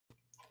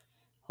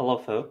Hello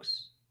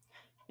folks,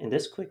 in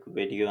this quick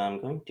video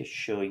I'm going to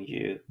show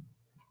you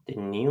the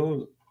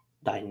new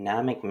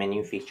dynamic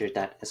menu feature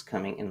that is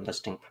coming in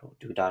ListingPro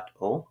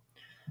 2.0.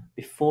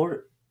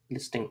 Before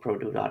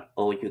ListingPro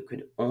 2.0 you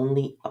could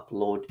only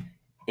upload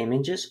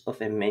images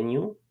of a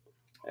menu,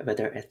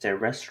 whether it's a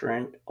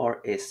restaurant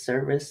or a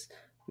service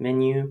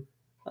menu.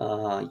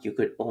 You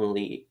could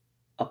only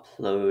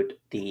upload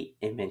the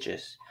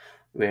images,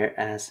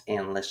 whereas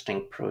in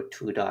ListingPro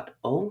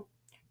 2.0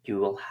 you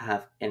will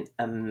have an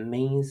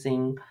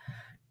amazing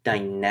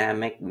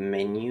dynamic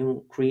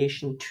menu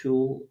creation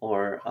tool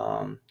or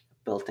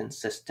built-in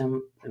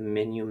system, a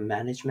menu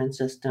management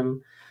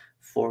system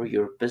for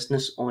your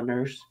business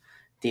owners.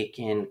 They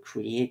can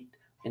create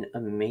an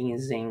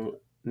amazing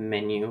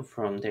menu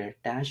from their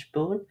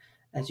dashboard.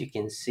 As you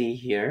can see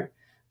here,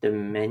 the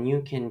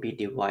menu can be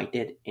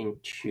divided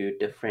into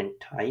different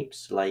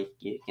types, like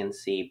you can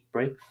see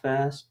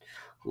breakfast,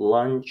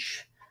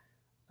 lunch,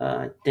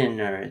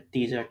 dinner.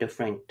 These are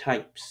different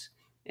types,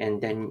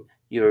 and then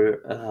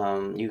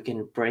you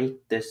can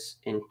break this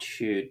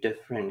into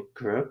different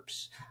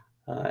groups,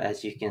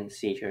 as you can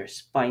see here: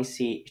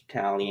 spicy,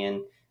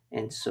 Italian,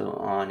 and so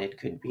on. It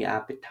could be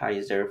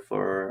appetizer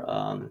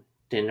for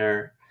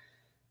dinner,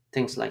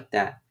 things like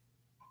that.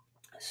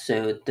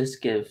 So this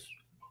gives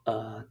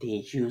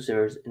the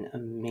users an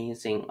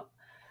amazing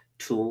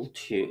tool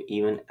to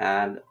even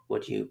add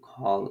what you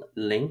call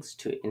links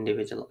to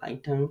individual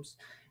items,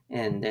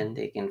 and then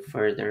they can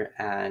further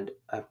add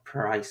a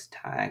price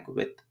tag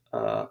with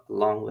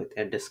along with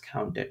a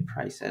discounted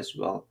price as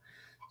well.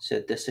 So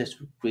this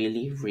is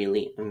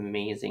really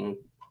amazing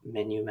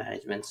menu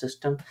management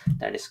system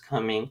that is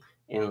coming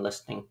in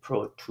Listing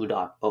Pro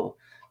 2.0.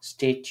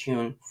 Stay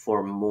tuned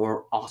for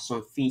more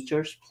awesome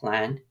features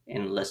planned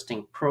in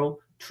Listing Pro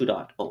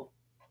 2.0.